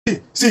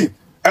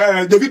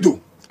Davido,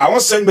 I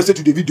want to send message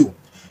to Davido.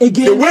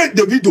 Again? The way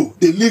Davido,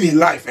 they live in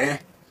life,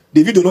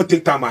 Davido not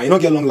take time, you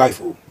don't get long life.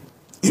 Oh.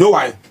 You know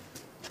why?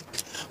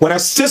 When I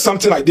say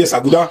something like this, I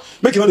would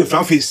make you know the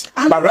front face,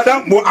 but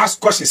rather more ask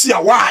questions. See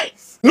why?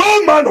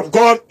 No man of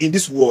God in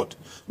this world,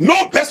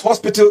 no best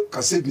hospital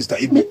can save Mr.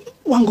 Ibu.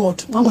 One God,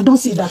 don't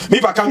say that. Me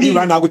if I come in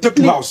right now, I will take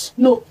to house.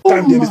 No.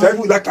 Time there, Mr.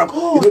 Ibu like him.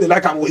 You know they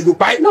like him. He go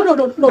buy. No,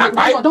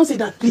 don't say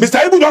that. Please.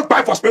 Mr. Ibu don't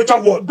buy for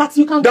spiritual world. But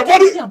you can. The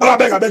body.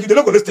 I beg you. They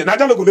don't go listen. I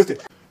don't go listen.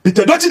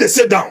 Peter Dochi, they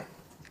sit down.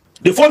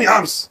 They fall in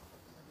arms.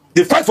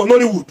 They fight for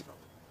Nollywood.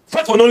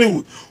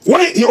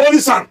 When he only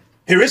son,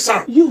 he rich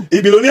son,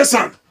 he billionaire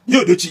son,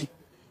 you Dochi.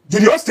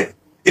 Judy Austin,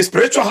 a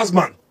spiritual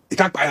husband, he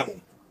can't buy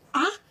him.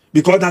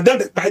 Because now them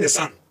they buy the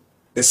son.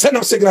 They send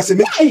them signal say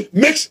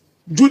make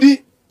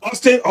Judy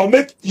Austin or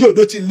make you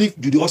Dochi leave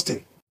Judy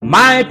Austin.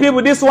 My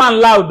people, this one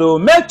loud though.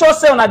 Make sure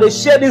say when they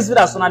share this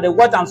video, so they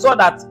watch and so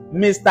that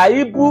Mr.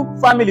 Ibu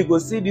family go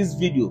see this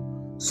video.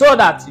 So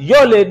that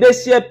Yole, they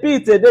share,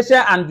 Peter, they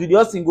share, and Judy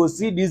Austin go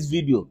see this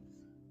video.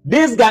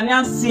 This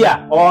Ghanaian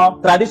seer or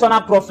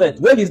traditional prophet,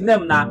 where his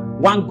name now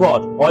one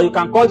God, or you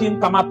can call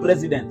him Kama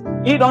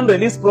President. He don't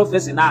release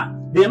prophecy now.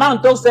 The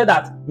man talk said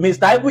that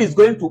Mr. Ibu is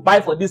going to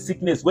buy for this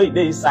sickness where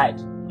they inside.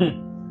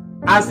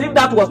 As if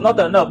that was not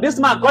enough. This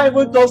man can't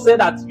even talk say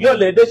that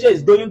Yole Deshe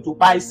is going to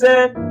buy.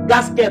 Say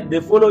gasket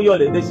they follow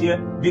Yole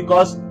Deshe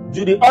because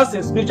Judy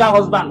Austin's spiritual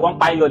husband won't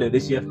buy Yole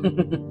Deshe.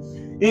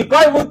 He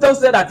can't even talk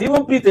say that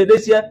even Peter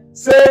Deshe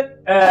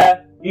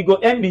say he go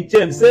end in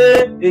change.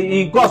 Say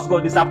he God's go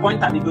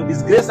disappoint and he go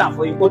disgrace him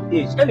for his old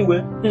age.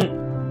 Anyway,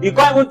 he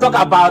can't even talk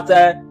about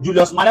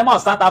Julius Malema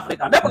of South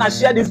Africa. They're gonna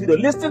share this video.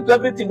 Listen to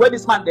everything where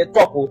this man they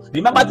talk. Oh.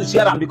 Remember to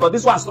share them because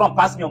this one strong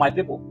past me on my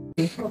people.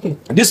 Okay.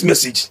 This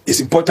message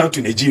is important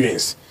to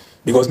Nigerians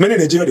because many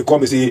Nigerians they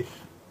come and say,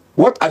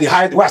 "What are the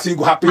high? Why say you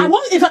go happy?" I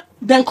want if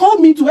then call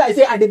me to where I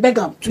say I beg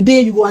them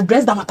today. You go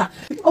address that matter.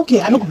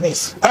 Okay, I look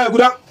best.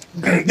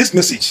 This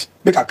message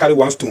make I carry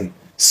one stone.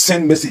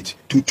 Send message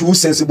to 2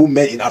 sensible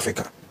men in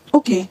Africa.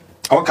 Okay.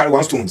 I will carry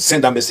one stone.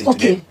 Send that message to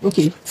them.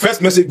 Okay. First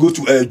message goes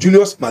to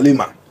Julius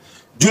Malema.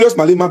 Julius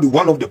Malema be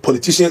one of the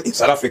politicians in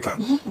South Africa.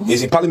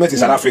 He's in parliament in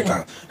South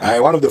Africa.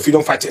 One of the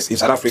freedom fighters in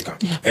South Africa.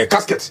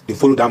 Casket, they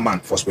follow that man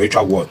for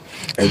spiritual world.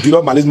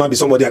 Julius Malema be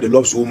somebody that they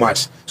love so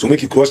much. So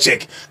make you cross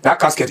check. That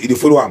casket, if they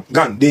follow him,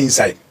 gun, they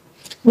inside.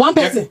 One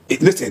person.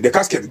 Listen, the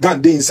casket, gun,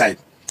 they inside.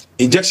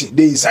 Injection,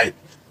 they inside.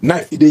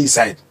 Knife, they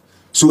inside.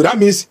 So that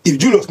means if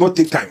Julius not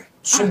take time,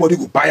 somebody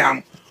will buy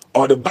him,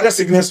 or the bad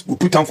sickness will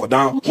put him for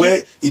down.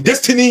 Where his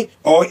destiny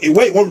or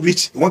where he won't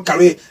reach, he won't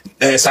carry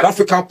South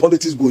African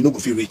politics go, he no go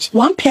feel rich.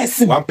 One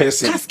person.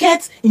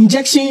 Casket,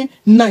 injection,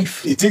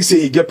 knife. He thinks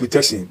he get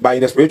protection, but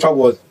in the spiritual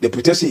world, the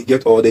protection he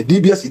get or the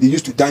DBS they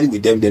used to dine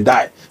with them, they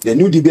die. The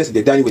new DBS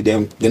they dine with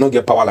them, they don't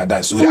get power like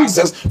that. So the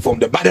access from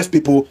the baddest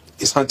people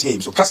is hunting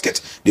him. So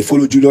casket, they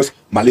follow Julius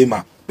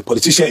Malema, the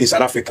politician in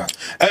South Africa.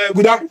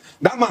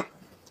 That man,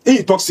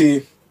 he talks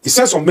say. He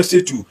sent some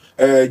message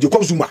to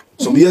Jacob Zuma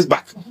some years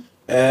back.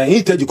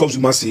 He tell Jacob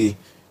Zuma say,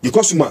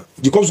 Jacob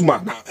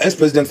Zuma, now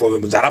ex-president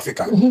for South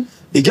Africa.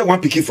 He get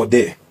one pikin for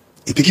there.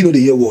 He pikin know the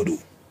year word.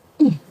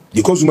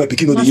 Jacob Zuma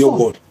pikin know the year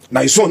word.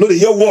 Now his son know the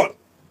year word.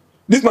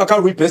 This man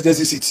can't read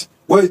presidency seat.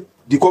 Where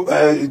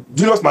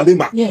Julius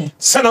Malema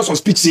send out some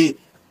speech say,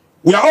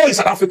 we are all in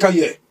South Africa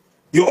here.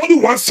 You're only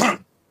one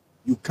son.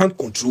 You can't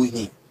control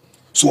him.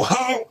 So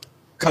how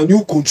can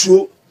you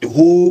control the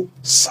whole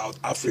South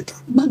Africa?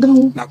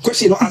 Now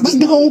question don't ask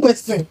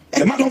question.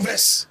 The man don't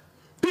verse.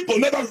 People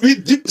never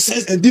read deep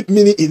sense and deep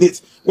meaning in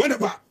it.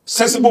 Whenever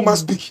sensible man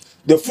speak,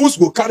 the fools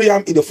will carry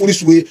him in the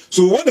foolish way.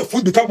 So when the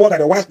fools become more than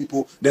the wise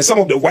people, then some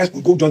of the wise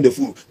will go join the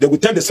fool. They will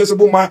turn the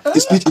sensible man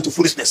his speech into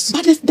foolishness.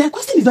 But the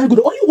question is very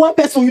good. Only one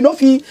person, you know, if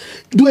he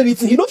do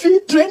anything, you know, if he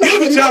train.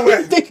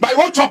 By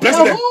one top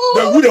president,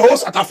 they rule the whole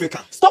South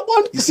Africa. Stop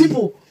on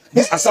people.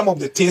 These are some of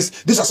the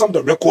things, these are some of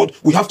the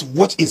records we have to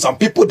watch in some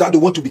people that they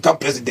want to become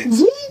president.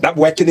 That's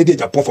why Kennedy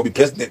and Japan for the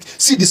president.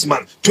 See this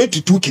man,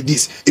 22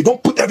 kiddies. He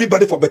don't put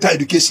everybody for better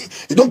education.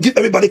 He don't give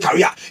everybody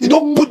career. He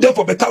don't put them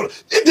for better.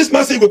 If this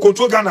man say he will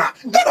control Ghana,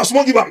 Ghana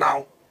small give up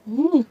now.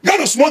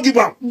 Ghana small give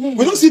up. We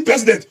don't see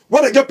president.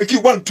 When they get picky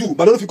 1, 2,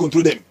 but I don't know if he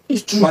control them.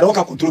 It's true. But I don't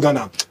can control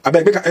Ghana. I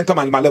beg I enter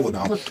my level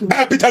now.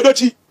 Peter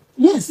EDOCHE.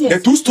 Yes.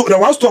 The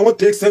one store I want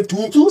to take send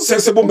two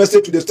sensible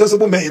message to the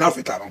sensible men in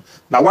Africa.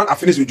 Now one I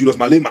finish with Julius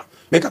Malema.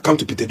 Make a come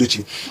to Peter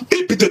EDOCHE.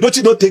 If Peter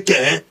EDOCHE don't take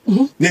care,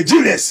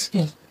 Nigerians,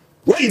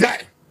 when he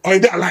die or he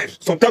die alive,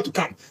 sometime to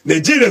come,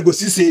 Nigeria go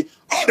see say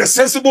all the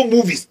sensible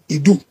movies he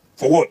do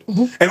for what,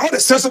 and all the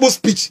sensible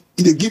speech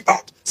he give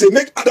out. Say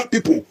make other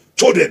people,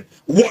 children,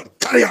 what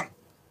carry on.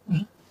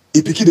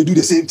 If they do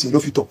the same thing, no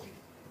fit talk.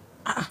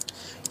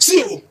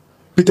 See,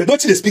 Peter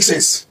EDOCHE they speak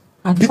sense.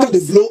 Peter they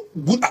blow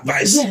good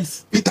advice.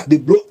 Yes. Peter they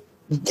blow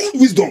good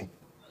wisdom.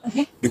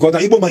 Because the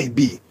Igbo man he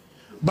be.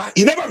 But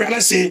he never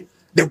realized say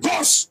the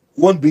gods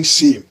won't bring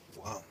shame.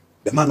 Wow.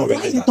 The man not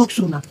realize that. Talk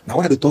so now? Now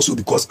why they talk so?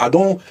 Because I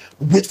don't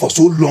wait for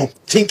so long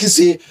thinking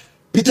say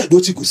Peter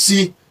EDOCHE could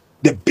see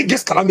the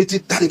biggest calamity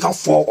that he can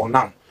fall on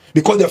now.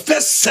 Because the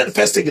first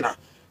signal,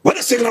 When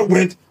the signal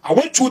went, I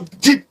went too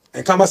deep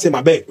and come and say,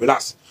 my bag,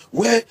 relax.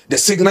 Where the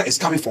signal is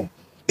coming from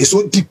is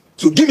so deep.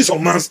 So give me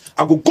some months.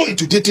 I will go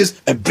into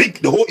details and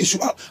break the whole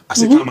issue out. I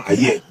say, come a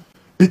year.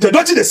 Peter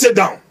Doty, they sit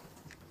down.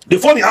 They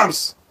fall in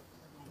arms.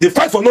 They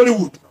fight for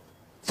Nollywood.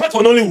 Fight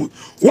for Nollywood.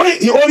 When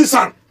he only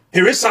son,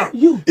 he rich son,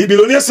 he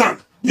billionaire son,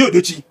 you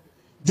Doty.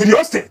 Judy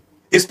Austin,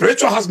 a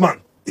spiritual husband,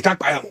 he can't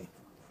buy him.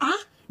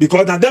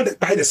 Because now them they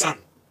buy the son.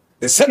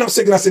 They send out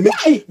signal say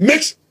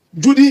make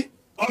Judy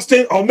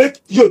Austin or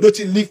make you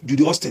Doty leave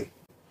Judy Austin.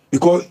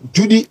 Because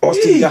Judy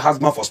Austin is the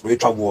husband for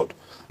spiritual world.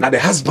 Now the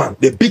husband,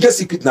 the biggest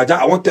secret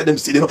Nigeria, I want to tell them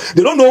see,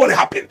 they don't know what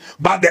happened.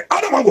 But the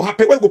other one will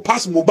happen when we go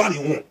past mobile in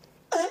home.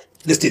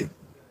 Listen,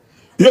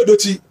 you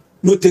Doty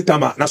no take time.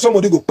 Now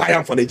somebody go buy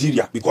him for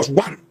Nigeria because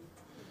one,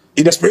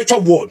 in the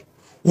spiritual world,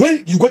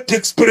 when you go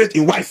take spirit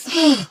in wife,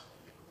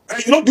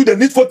 and you don't do the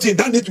needful thing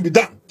that needs to be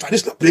done,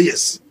 traditional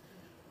prayers,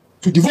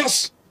 to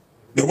divorce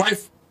the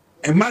wife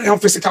and marry her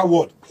physical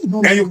world,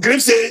 and you claim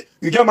say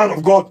you get man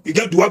of God, you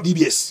get to have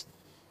DBS.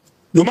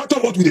 No matter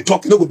what we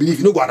talk, you don't go believe,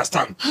 you don't go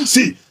understand.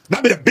 See,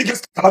 that be the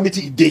biggest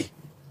calamity in day.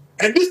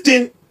 And this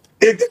thing,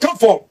 if they come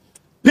from,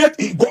 let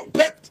it go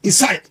back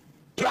inside.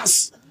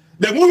 Plus,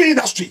 the movie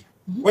industry,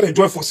 when they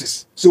join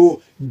forces.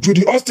 So,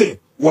 Judy Austin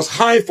was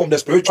high from the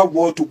spiritual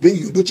world to bring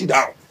EDOCHE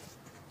down.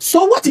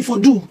 So what if you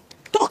do?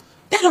 Talk.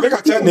 Make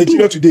I tell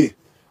Nigeria today,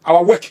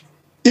 our work,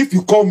 if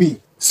you call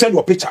me, send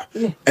your picture,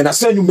 and I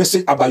send you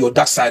message about your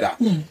dark side.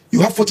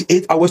 You have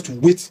 48 hours to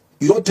wait.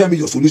 You don't tell me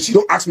your solution.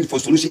 You don't ask me for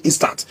solution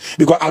instant.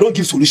 Because I don't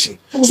give solution.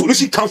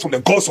 Solution comes from the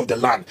gods of the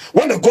land.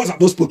 When the gods are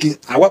not spoken,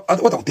 what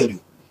I'll tell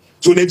you.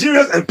 So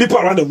Nigerians and people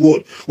around the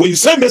world, when you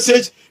send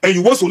message and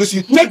you want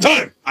solution, take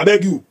time. I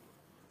beg you.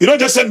 You don't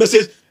just send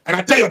message and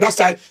I tell you that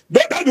side.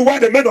 That's why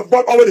the men of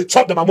God always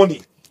chop them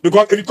money.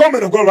 Because if you call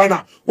men of God right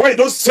now, why you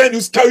don't send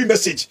you scary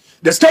message?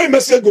 The scary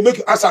message will make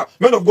you answer,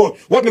 men of God,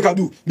 what make I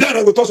do? Then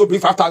I will also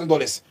bring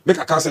 $5,000. Make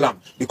a cancel them.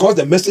 Because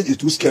the message is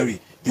too scary.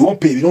 You won't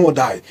pay, you don't want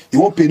to die.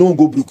 You won't pay, you don't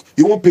go broke.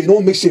 You won't pay, you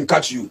don't make shame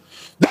catch you.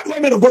 That's why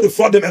men of God, they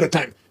fraud them at a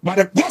time. But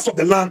the gods of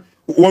the land,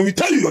 when we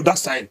tell you your dark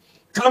side,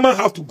 come and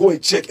have to go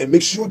and check and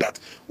make sure that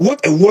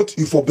what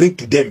you for bring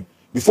to them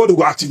before they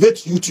will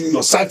activate you to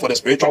your side for the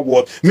spiritual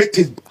world, make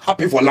things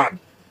happen for land.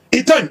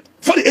 In time,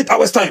 48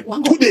 hours time,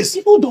 2 days.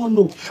 People don't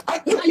know.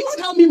 You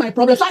tell me my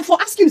problem. So I for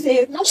ask you,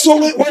 say. So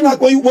when I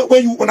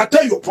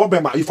tell you your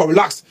problem, you for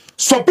relax.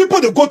 Some people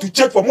they go to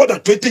church for more than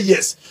 20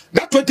 years.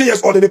 That 20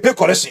 years, or they pay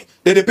correction,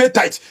 they pay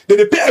tithe,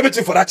 they pay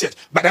everything for that church.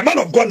 But the man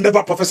of God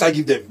never prophesied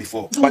give them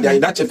before. But they are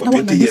in that church for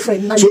 20 years.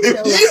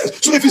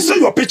 So if you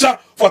send your picture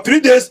for 3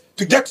 days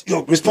to get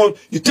your response,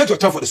 you take your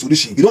time for the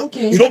solution.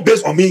 You don't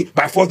base on me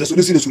by force the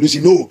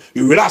solution. No,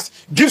 you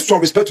relax. Give some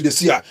respect to the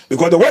seer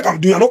because the work I'm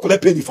doing, I'm not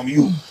collect penny from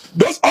you.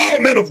 Those all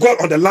men of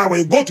God on the line, when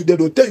you go to them,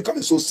 they'll tell you, come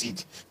and sow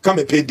seed, come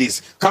and pay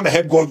this, come and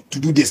help God to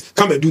do this,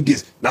 come and do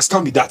this. That's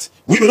can't be that.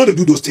 We will not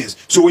do those things.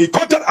 So when you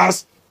contact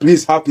us,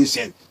 please have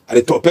patience. And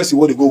the top person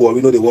want to go worry,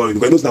 we know they worry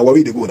because those not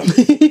worry they go now.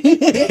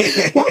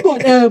 What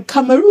about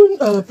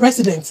Cameroon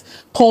President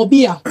Paul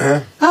Biya?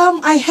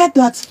 I heard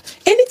that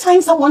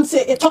anytime someone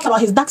talk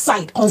about his dark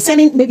side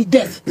concerning maybe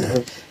death,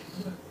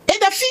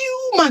 in a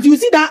few months you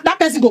see that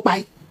person go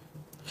by.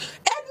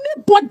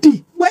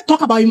 Anybody will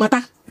talk about your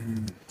matter.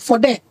 For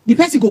that, the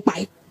person go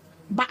by.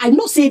 But I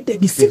know say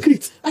the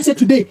secret. I said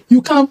today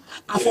you come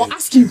and for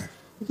ask you.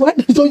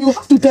 So you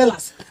have to tell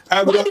us.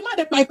 Why the man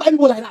they buy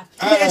people like that?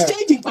 They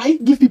exchanging buy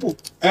give people.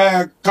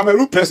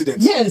 Cameroon president.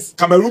 Yes.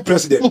 Cameroon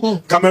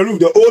president. Cameroon,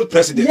 the old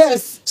president.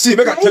 Yes. See,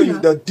 make I tell you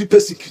the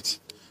deepest secret.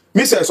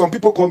 Me say some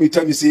people call me,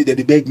 tell me say that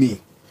they beg me.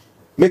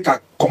 Make I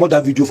come out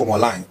that video from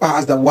online. I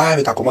ask them why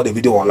make I come out the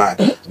video online.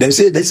 They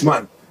say this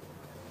man,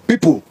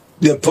 people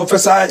they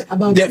prophesy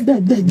about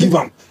them, give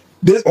them.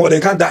 Or they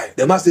can't die.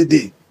 They must say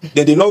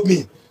they love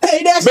me.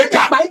 Hey,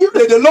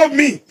 they love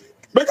me.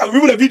 Make I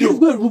remove the video.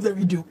 Go remove the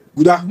video.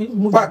 Good.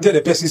 What I tell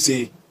the person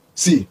say,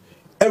 see,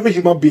 every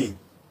human being,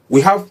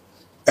 we have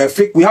a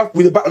fake. We have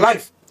with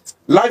life.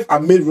 Life are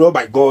made real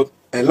by God,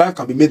 and life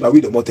can be made by we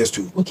the mortals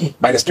too. Okay.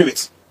 By the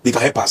Spirit, they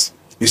can help us.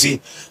 You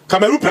see,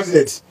 Cameroon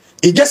president,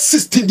 he gets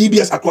 16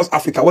 DBS across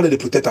Africa. What did they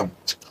protect them?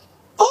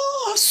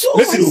 Oh, so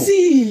listen, I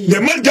see.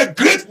 The man get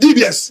great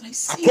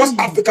DBS across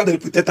Africa. They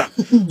protect them.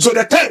 So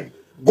the time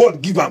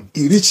God give him,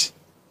 he reach.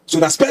 So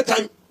the spare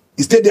time,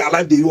 he stay there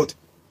alive. They what?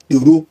 They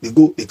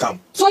go, they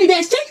come. So if they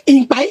exchange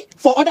in pie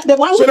for other the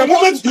one. So the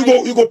moment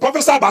you go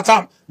prophesy about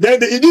them, then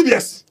the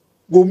DBS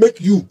go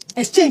make you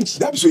exchange.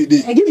 That's what he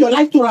did. And give your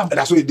life to them.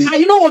 That's what he did. And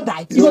you know what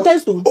died? You know,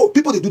 stone. Oh,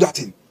 people they do that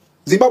thing.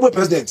 Zimbabwe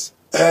president.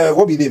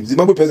 What be his name?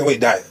 Zimbabwe president when he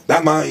died.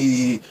 That man,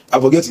 I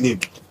forget his name.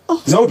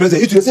 Oh. Zimbabwe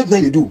president. It's the same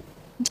thing they do.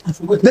 I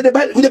forgot. Then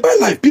they buy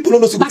life. People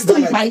don't know. But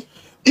still buy.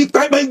 He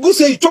buy good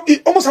say he chop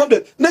it almost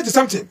 100, 90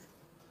 something,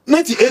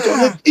 98 or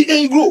 90.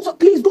 He grow. So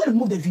please go and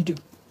remove the video.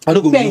 I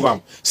don't go remove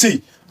him.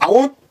 See, I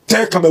want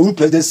tell Cameroon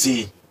president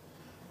say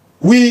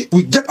we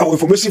get our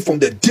information from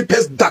the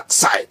deepest dark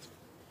side.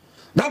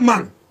 That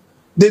man,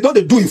 they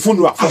don't do in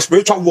funeral for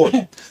spiritual world.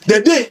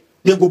 The day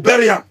they go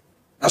bury him,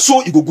 And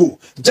so it will go.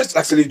 Just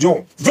like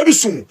Celine. Very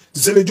soon,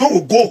 Celine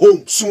will go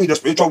home soon in the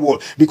spiritual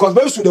world. Because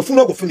very soon the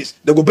funeral will finish.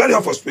 They will bury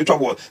her for spiritual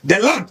world.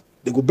 Then land,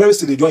 they will bury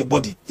Celine in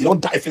body. He don't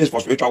die finish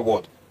for spiritual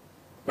world.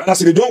 Rather,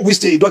 Celine we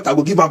stay, doctor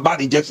will give her bad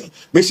injection.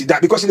 Make she die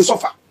because she will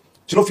suffer.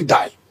 She don't feel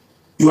die.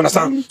 You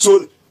understand?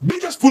 So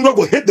biggest funeral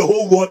will hit the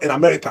whole world in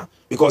America.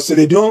 Because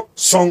Celine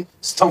song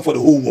stand for the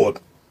whole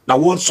world. Now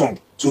one song.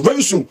 So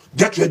very soon,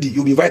 get ready.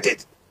 You'll be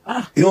invited.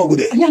 You don't go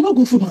there. Yeah, not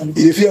good food, man.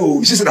 If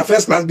you see the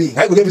first class being,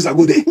 how you go get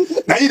go there?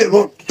 Now you don't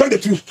know. Talk the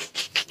truth.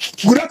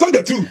 Good, I talk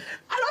the truth.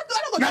 I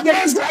don't Now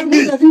first class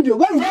being.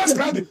 First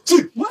class being.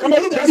 See,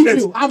 Cameroon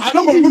president. I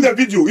don't remove the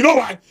video. You know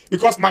why?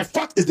 Because my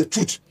fact is the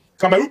truth.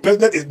 Cameroon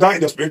president is down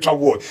in the spiritual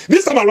world.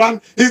 This time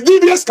around, his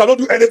DBS cannot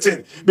do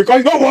anything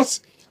because you know what?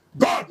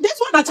 God. This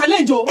one I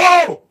challenge you.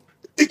 Oh,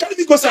 he can't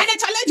even go. I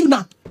challenge you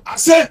now. I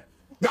say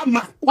that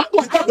man. What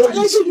God? I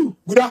challenge you.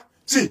 Good,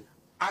 see.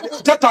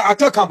 I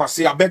tell Kamba,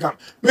 say, I beg him,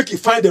 make he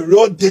find the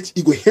real date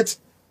he go hit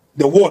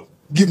the word,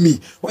 give me.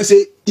 When I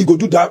say he go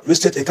do that,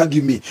 research and can't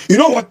give me. You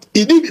know what?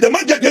 He did, the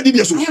man get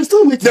DBS. I am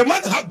still waiting. The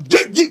man have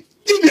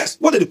DBS.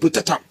 What did they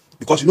protect him?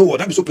 Because you know what?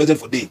 That be so pleasant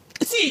for day.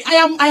 See, I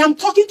am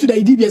talking to the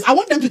DBS. I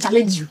want them to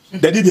challenge you.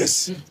 The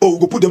DBS. Oh, we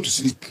go put them to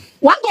sleep.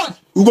 What God?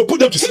 We go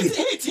put them to sleep.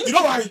 You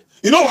know why?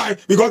 You know why?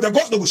 Because the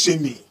gods don't go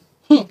shame me.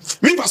 Me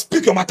if I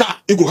speak your matter,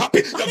 it go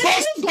happen. The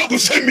gods don't go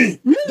shame me.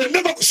 They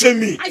never go shame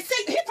me. I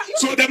said,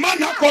 so the man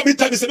now call me,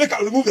 tell me, say, make I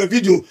remove the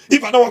video.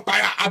 If I don't want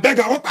buy, I beg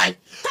I won't buy.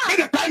 Make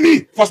they pay me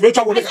for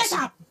spiritual work.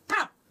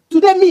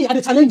 Today me, I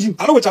challenge you.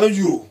 I don't challenge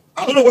you.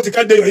 I don't know what you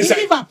can do your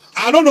inside.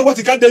 I don't know what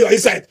you can do your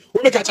inside.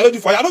 We make a challenge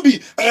you for you. I don't be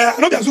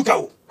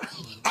Azuka.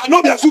 I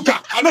know the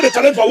Azuka. I know the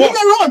challenge for what?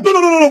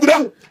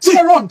 No. See,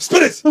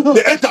 spirits,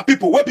 they enter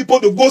people. Where people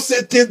they go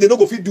say things they don't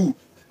go fit do.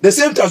 The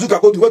same thing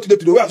Azuka go to where today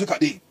to the way Azuka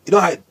they. You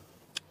don't hide.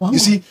 Wow. You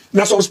see,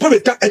 now some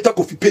spirit can't enter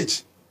coffee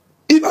page.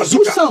 If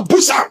Azuka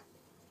push am.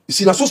 You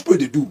see, now so spirit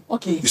they do.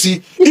 Okay. You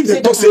see, if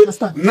they don't say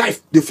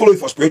knife, they follow it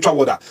for spiritual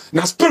order.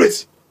 Now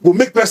spirits will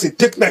make person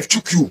take knife,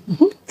 choke you,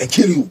 and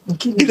kill you.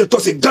 If they talk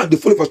say gun, they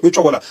follow it for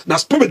spiritual order. Now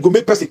spirit will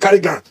make person carry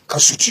gun, can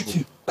shoot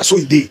you. That's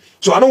what he did.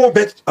 So I don't want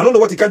bet. I don't know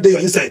what he can do your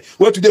inside.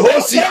 Well, today whole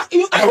year,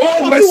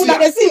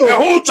 a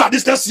whole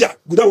traditional year,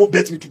 Buddha won't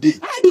bet me today.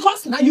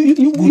 Because now you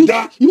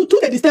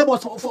took the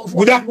disturbance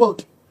for the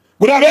world.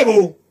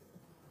 Buddha,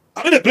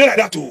 I don't play like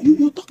that too.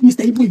 You talk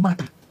Mr. Ibu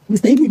matter.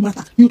 Mr. Ibu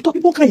matter. You talk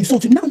people can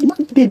insult you. Now the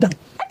man play down.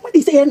 When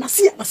they say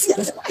Nasia, I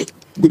say why?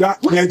 Buddha,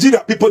 Nigeria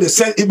people they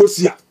send Igbo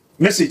Sia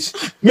message.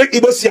 Make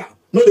Igbo Sia.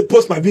 No, they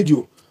post my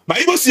video. But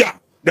Igbo Sia,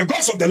 the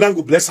gods of the land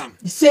will bless them.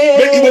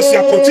 Make Igbo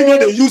Sia continue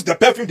to use the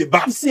perfume they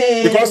bath.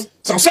 Because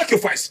some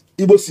sacrifice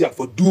Igbo Sia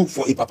for do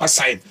for a papa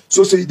side.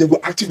 So they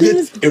will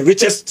activate a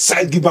richest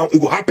side giver.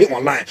 It will happen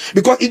online.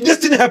 Because if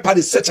destiny help her,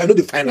 they search, I know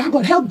the final.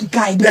 God help the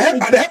guy. The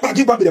help her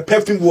give her the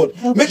perfume word.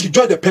 Make you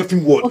join the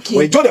perfume word. Okay.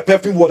 When you join the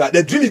perfume word,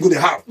 the dream you go to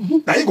have.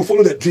 Now you go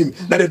follow the dream.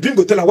 Now the dream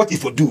go tell her what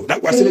if you do.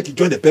 That's why I say make you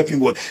join the perfume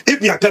word.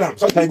 If me I tell them,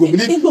 sometimes you go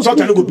believe,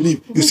 sometimes you go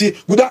believe. You see,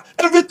 without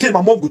everything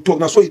my mom go talk,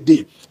 now so it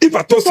did. If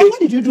I told so what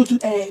did you do to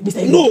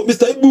Mr. Ibu? No,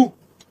 Mr. Ibu,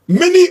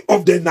 many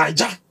of the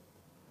Niger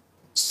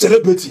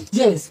celebrity.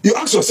 Yes. You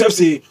ask yourself,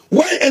 say,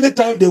 why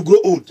anytime they grow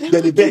old, then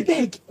they beg.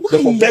 They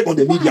for beg on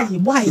the media.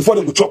 Why? Before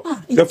they go chop.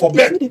 They for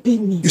beg.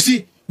 You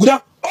see,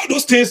 without all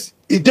those things,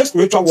 it's just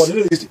spiritual world.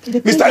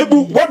 Mr.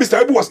 Ibu, what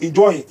Mr. Ibu was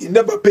enjoying, he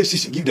never paid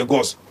she give the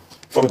gods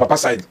from the papa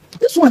side.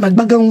 This one like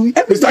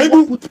Mr.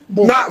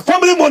 Ibu, now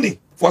family money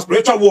for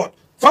spiritual world.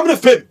 Family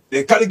fame,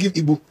 they can't give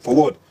Ibu for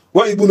what?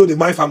 Why Ibu know the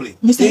my family?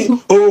 Mr.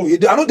 Ibu. Oh,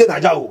 I know the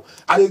Niger.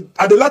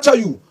 I the lecture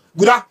you.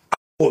 Good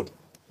word.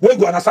 When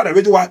go understand the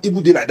reason why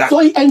Ibu did like that. So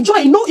he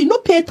enjoy, he no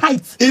pay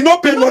tithes. He no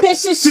pay no.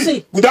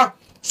 See, with that,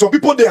 some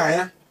people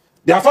there,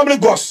 their family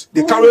gods,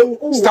 they carry,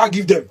 start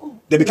give them.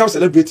 They become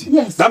celebrity.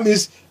 Yes. That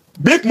means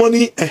make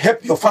money and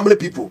help your family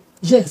people.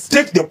 Yes.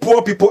 Take the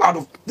poor people out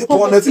of the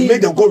poorness and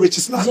make them go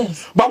rich now.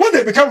 Yes. But when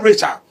they become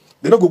richer,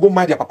 they don't go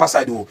mind their papa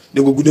side.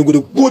 They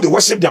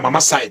worship their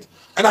mama side.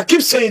 And I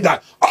keep saying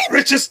that all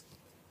riches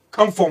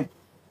come from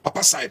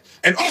papa side,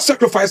 and all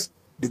sacrifice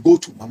they go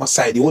to mama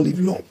side. They won't leave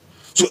long.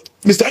 So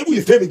Mr. Ibu,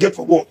 the fame he get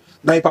from what?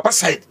 Now in papa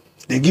side,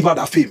 they give her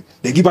that fame,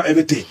 they give her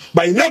everything,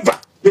 but he never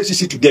pays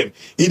to them.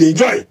 He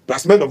enjoy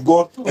plus men of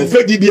God and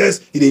fake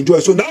DBS. He enjoy.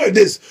 So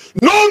nowadays,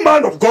 no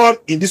man of God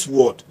in this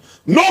world,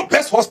 no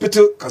best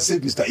hospital can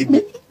save Mr.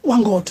 Ibu.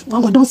 One God,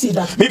 don't say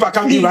that. If I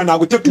come in right now, I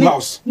will take 2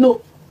 house.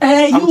 No.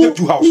 You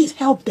please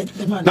help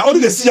the man. Now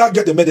only the CR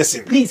get the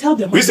medicine. Please help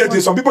them. Recently,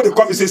 some people they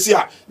come and say,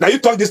 CR, now you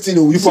talk this thing,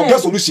 you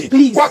forget solution.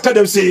 Please. What tell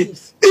them say,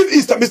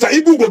 if Mr.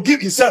 Ibu go give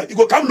himself, he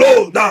go come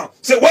low now.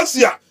 Say, what's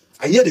here?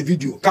 I hear the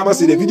video. Come and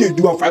say the video you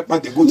do on 5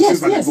 months ago to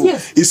 6 months ago.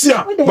 He's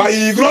here, but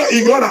he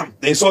ignore them.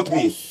 They insult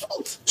me.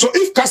 So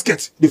if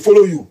casket they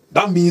follow you,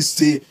 that means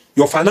say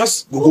your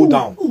finance will go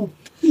down.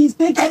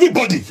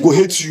 Everybody go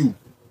hate you.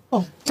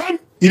 Time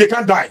they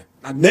can't die,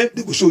 and then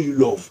they will show you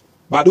love.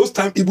 But those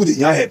time Igbo they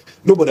help.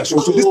 Nobody show.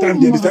 So this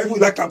time they Mr. Igbo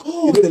like him.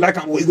 You know they like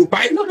him. He go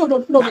buy. No,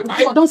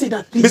 don't say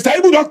that. Please. Mr.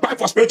 Igbo don't buy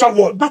for spiritual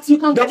world. But you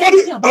can. The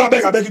body.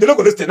 I beg you. They don't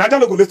go listen.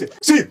 Nigeria don't go listen.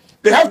 See,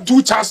 they have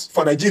 2 chars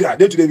for Nigeria.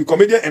 They today be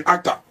comedian and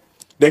actor.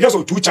 They just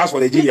have 2 chars for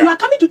Nigeria. You are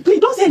coming to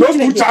please. Don't say those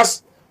 2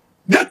 chars.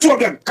 There 2 of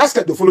them.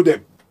 Casket they follow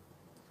them.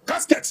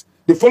 Casket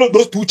they follow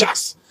those 2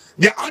 chars.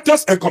 They are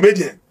actors and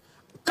comedian.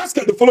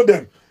 Casket they follow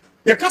them.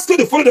 The casket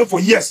they follow them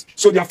for years.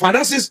 So their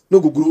finances no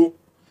go grow.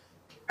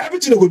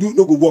 Everything they go do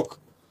no go work.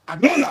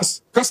 As long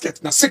as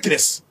casket na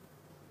sickness,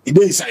 it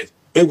dey inside.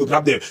 They will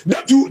grab them.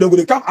 That too, they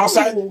will come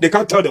outside. They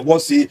can't tell the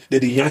world say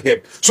that they can't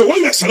help. So when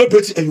you are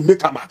celebrating and you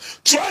make a man,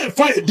 try and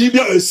find a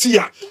dibia or a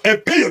seer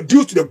and pay your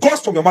dues to the gods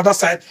from your mother's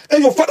side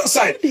and your father's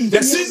side.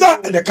 The Caesar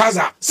and the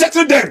Kaza,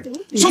 settle them.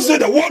 So say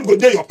the world go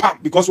there your palm,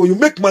 because when you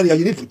make money,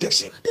 you need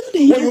protection.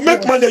 When you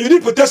make money, you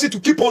need protection to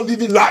keep on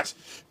living large,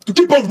 to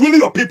keep on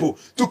ruling your people,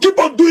 to keep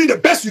on doing the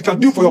best you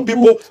can do for your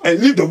people and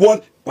leave the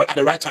world at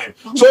the right time.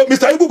 So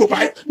Mr. Ibu go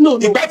buy. No.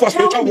 He buy for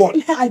spiritual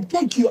world. I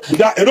beg you.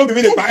 That don't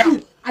be the buyer.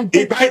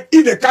 He buy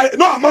in the car.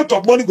 No amount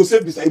of money go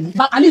save Mr. Ibu.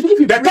 But at least if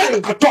you the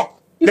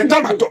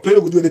time I talk, they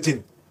will do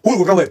anything. Who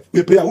will come with?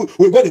 We pray.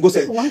 We go and go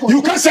say.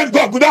 You can't send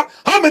God. Good.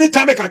 How many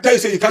times I can tell you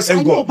say you can't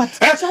send God?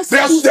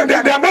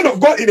 There are men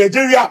of God in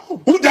Nigeria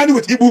who dine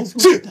with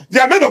Ibu. See,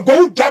 there are men of God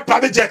who drive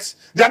private jets.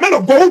 There are men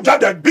of God who drive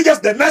the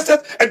biggest, the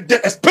nicest, and the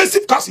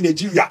expensive cars in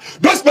Nigeria.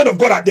 Those men of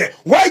God are there.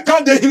 Why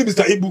can't they heal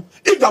Mr. Ibu?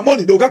 If the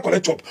money they will get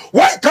collect chop.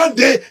 Why can't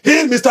they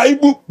heal Mr.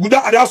 Ibu? Good.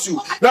 I ask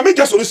you. Let me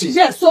just solution.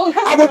 Yes. So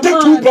I will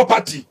take 2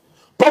 property.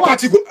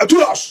 Property go 2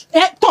 house.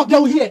 Talk they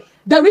will hear.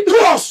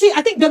 See,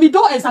 I think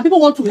Davido and some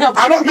people want to help.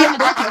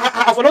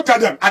 I will not tell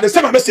them. And they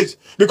send my message.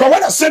 Because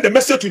when I send the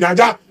message to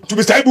Nigeria, to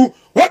Mr. Ibu,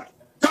 what?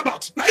 Come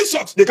out. Now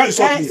insult. They can't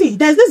insult me. See,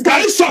 there's this guy.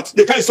 Now insult.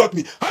 They can't insult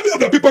me. How many of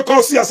the people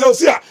come see and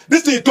say,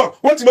 this thing you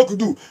talk, what you know could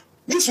do?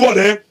 This one,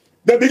 the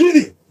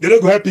beginning, they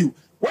don't go help you.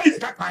 Why you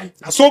can't buy?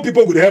 Now some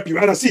people will help you.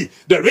 And I see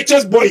the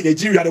richest boy in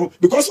Nigeria,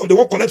 because of the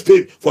one collect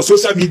fame for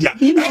social media.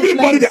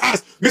 Everybody they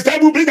ask, Mr.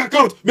 Ibu bring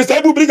account.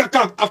 Mr. Ibu bring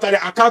account. After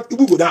the account,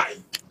 Ibu go die.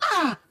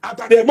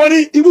 After the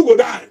money, Ibu go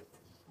die.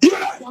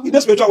 In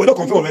the spiritual, we don't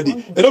confirm already.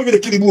 They don't even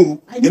kill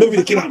Ibu. They don't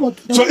even kill him.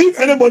 So if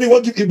anybody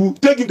want to give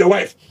Ibu, give the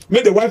wife.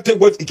 Make the wife take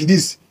what it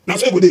is. Now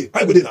so good day.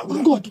 I go there now.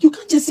 Oh God, you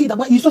can't just say that.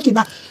 What you're talking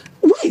about?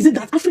 Why is it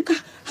that Africa,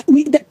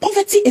 the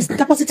poverty is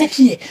deposited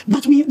here,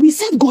 but we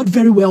serve God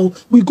very well.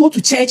 We go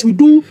to church, we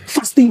do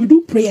fasting, we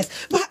do prayers,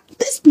 but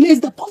this place,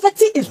 the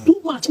poverty is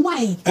too much.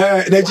 Why?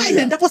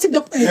 Nigeria.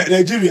 Why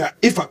Nigeria.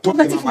 If I talk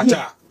to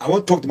Mamata, I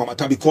won't talk to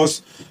Mamata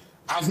because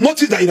I've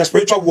noticed that in the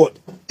spiritual world,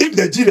 if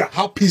Nigeria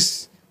have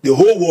peace, the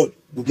whole world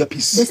will get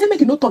peace. They say make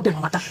you not talk to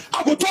Mamata.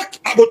 I will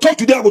talk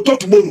today, I will talk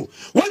tomorrow.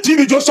 When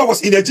TV Joshua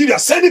was in Nigeria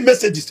sending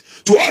messages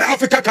to all the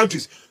African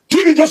countries,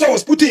 TV Joshua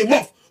was putting him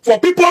off. For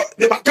people,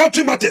 the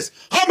country matters.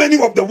 How many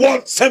of the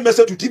world send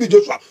message to TV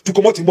Joshua to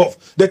come out him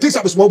off? The things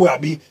I'm a small boy I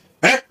be.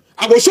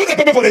 I will show the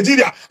people for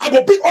Nigeria. I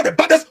will bring all the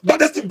baddest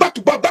things back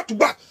to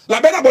back.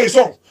 Like Better Boy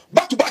song.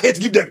 Back to back hate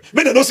give them.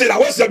 May they don't say that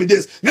once 7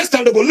 days. Next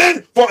time they go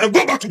learn from and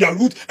go back to their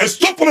root and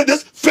stop following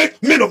this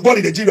fake men of God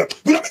in Nigeria.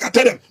 We don't make I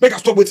tell them, make I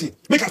stop waiting.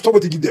 Make I stop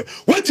waiting give them.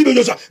 When TV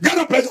Joshua,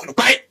 Ghana president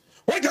quiet.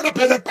 When Ghana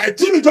president quiet,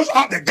 TV Joshua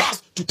have the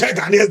gas to tell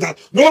Ghanaians that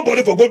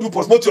nobody for go do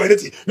postmortem or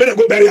anything. May they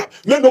go bury him.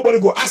 May nobody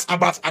go ask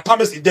about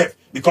atoms in death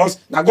because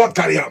now God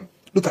carry him.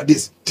 Look at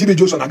this. TB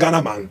Joshua, a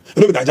Ghana man.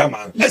 Look at Nigeria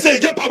man. Let's say he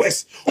get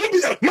powers. Who be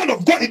the man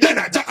of God in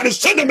Nigeria and he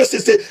send them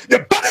message say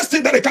the baddest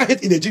thing that they can't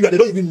hit in Nigeria, they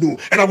don't even know.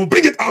 And I will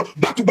bring it out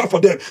back to back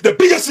for them. The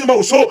biggest cinema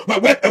will show my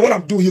work and what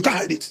I'm doing. You can't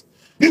hide it.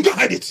 You can't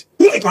hide it.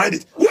 Who are you to hide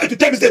it? Who are you to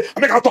tell me say I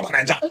make out top of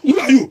Nigeria? Who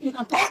are you?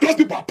 All those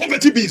people are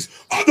poverty beings.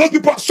 All those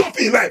people are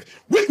suffering in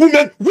life. Weak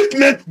women, weak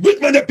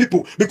men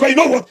people. Because you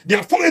know what? They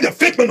are following the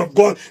fake men of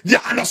God. They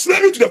are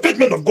enslaving to the fake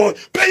men of God.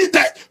 Pay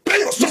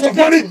your source of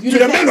money to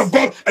the men of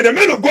God. And the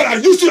men of God are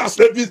using you as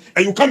slaves.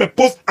 And you come and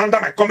post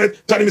under my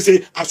comment telling me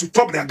say I should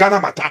talk the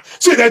Ghana matter.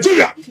 See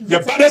Nigeria, the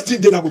baddest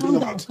thing they will bring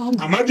about.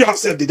 Amadi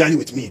herself, they dine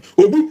with me.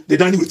 Obu, they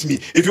dine with me.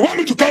 If you want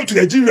me to come to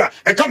Nigeria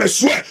and come and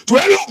swear to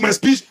any of my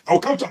speech, I will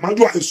come to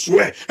Amadi and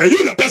swear. And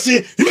you the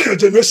person, you and your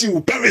generation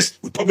will perish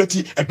with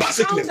poverty and bad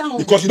sickness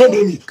because you don't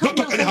know me. Don't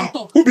talk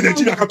anyhow. Who be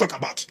Nigeria I can talk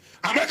about?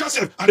 America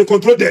self and they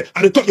control there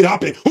and they talk it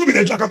happen. Who be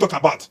Nigeria I can talk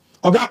about?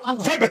 Okay?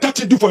 Find better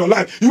thing do for your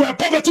life. You are a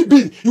poverty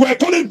being. You are a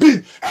calling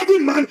being. Every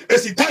man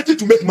is entitled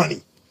to make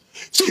money.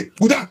 See,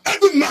 with that,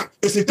 every man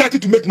is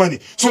entitled to make money.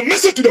 So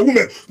message to the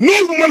woman,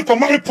 no woman for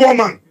marry poor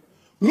man.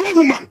 No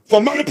woman for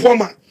marry poor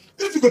man.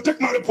 If you go take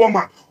marry poor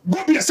man,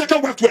 go be a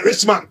second wife to a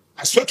rich man.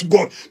 I swear to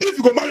God. If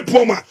you go marry a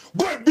poor man,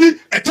 go and be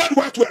a third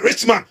wife to a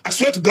rich man. I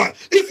swear to God.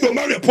 If you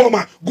marry a poor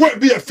man, go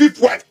and be a fifth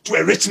wife to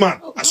a rich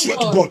man. I swear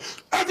to God.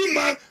 Every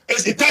man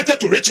is entitled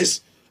to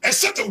riches.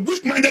 Except the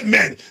weak-minded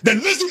men, the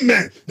lazy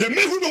men, the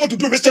men who know what to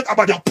do research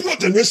about their poor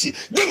generation.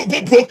 They will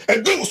go broke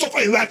and they will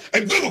suffer in life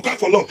and they will cry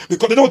for long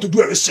because they don't want to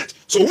do a research.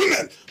 So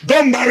women,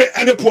 don't marry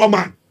any poor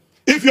man.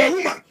 If you're a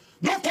woman,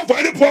 don't fall for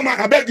any poor man.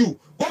 I beg you.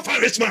 Go find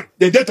a rich man.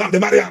 They date him, they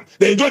marry him.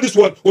 They enjoy this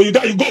world. When you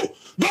die, you go.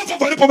 Don't fall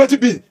for any poverty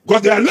being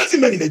because there are lazy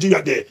men in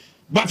Nigeria there.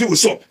 battle with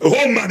sword. A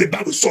whole man, the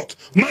battle with sword.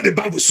 Man, the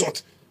battle with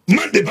sword.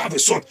 Man, the battle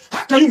with sword.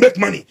 How can you make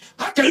money?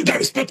 How can you get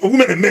respect for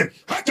women and men?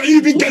 How can you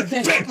even get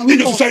fame in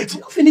your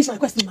society? I'll finish my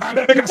question. I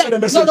make a send a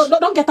message. No,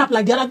 don't get up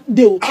like the other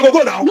day. I will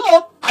go now.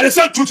 No. I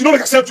send truth. You know,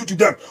 make a send truth to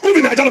them. Who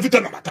be Nigeria fit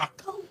tell them matter?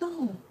 Calm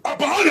down.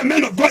 About all the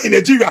men of God in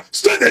Nigeria,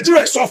 still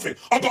Nigeria is suffering.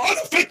 About all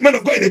the fake men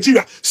of God in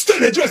Nigeria, still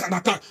Nigeria is an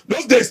attack.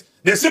 Those days,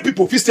 they say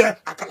people fit say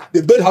Akala.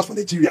 They build house for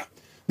Nigeria.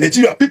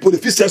 Nigeria people, they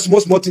fit say small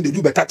thing, they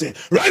do better thing.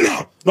 Right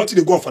now, nothing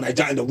they go on for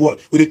Nigeria in the world.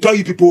 When they tell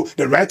you people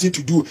the right thing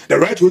to do, the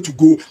right way to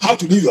go, how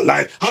to live your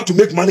life, how to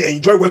make money and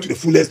enjoy wealth to the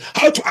fullest,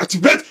 how to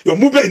activate your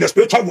movement in the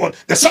spiritual world,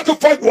 the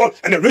sacrifice world,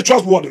 and the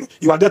rituals world.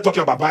 You are there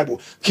talking about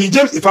Bible. King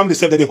James, the family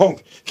said that they hung.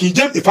 King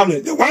James, the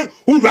family, the one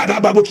who read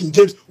that Bible, King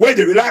James, where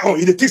they rely on,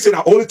 they think say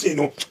that only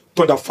thing,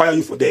 to fire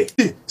you for there.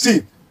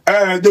 See,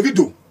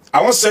 Davido,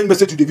 I want to send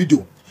message to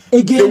Davido.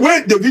 Again. The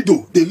way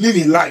Davido, they live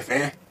in life,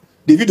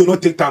 Davido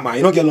don't take time,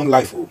 you don't get long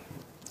life.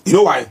 You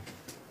know why?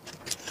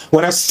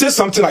 When I say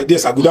something like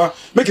this, I go down,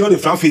 make it not a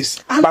frown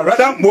face, but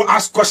rather more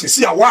ask questions.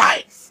 See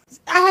why?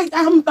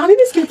 I'm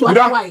really scared to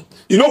ask why.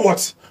 You know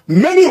what?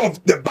 Many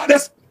of the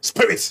baddest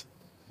spirits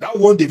that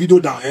want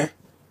Davido down,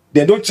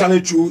 they don't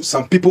challenge you.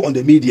 Some people on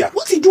the media.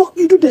 What you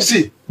do there?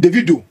 See,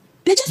 Davido.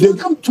 They just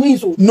become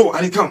twins. No,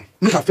 and they come.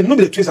 Not be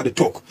the twins at the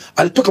talk.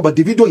 I talk about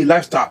Davido in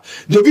lifestyle.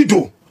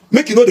 Davido,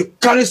 make you know they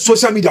carry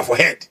social media for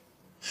head.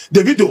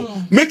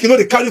 Davido, make you know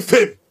they carry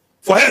fame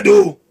for head.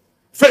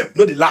 Fame,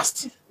 not the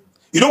last.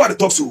 You know what they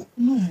talk to?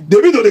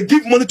 Davido, they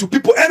give money to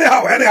people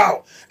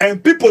anyhow.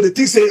 And people, they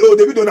think say, oh,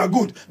 Davido not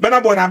good.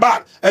 Burna Boy not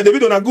bad. And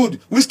Davido not good.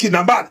 Whiskey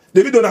not bad.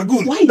 Davido not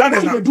good. Why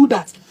they do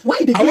that? Why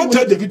they I want to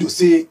tell Davido,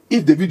 say,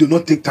 if Davido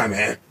not take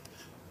time,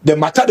 the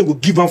matter they will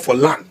give him for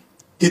land.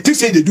 He thinks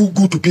say they do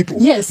good to people.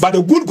 Yes. But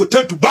the good go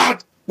turn to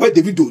bad, where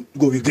Davido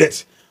go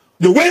regret.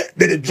 The way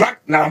that they drag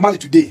Naramali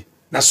today,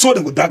 now so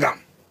they go drag him.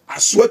 I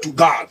swear to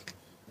God,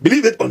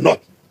 believe it or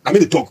not, I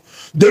mean the talk.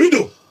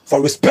 Davido,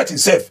 for respect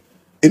himself,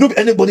 it not be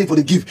anybody for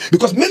the give.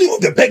 Because many of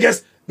the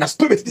beggars, now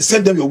spirit, they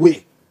send them your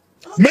way.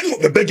 Many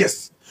of the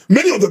beggars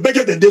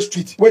in the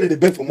street, where they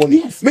beg for money,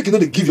 yes. Make you know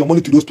they give your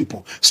money to those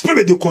people.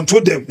 Spirit, they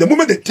control them. The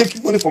moment they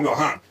take money from your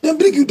hand, they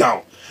bring you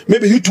down.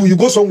 Maybe you too, you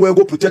go somewhere,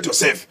 go protect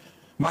yourself.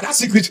 But that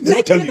secret, they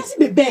don't tell you.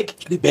 They beg.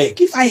 They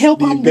beg. If I help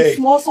them with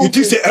small something.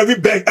 You think say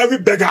every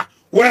beggar,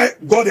 where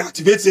God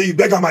activates, say you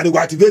beg a man, they go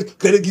activate,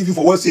 credit give you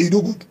for what, say you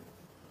do good.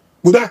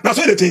 Buddha, that's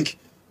what they think.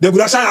 They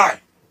Buddha shine high.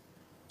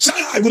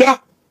 Shine high,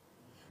 Buddha.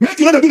 Make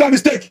you not do that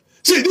mistake.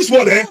 See, this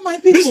world,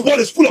 this world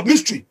is full of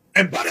mystery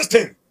and baddest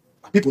thing.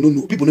 People don't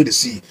know. People know they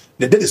see.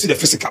 Then they see the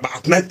physical, but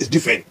at night it's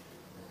different.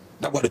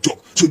 That's what they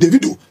talk. So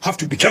Davido have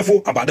to be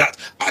careful about that.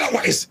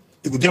 Otherwise,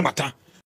 it will get matter.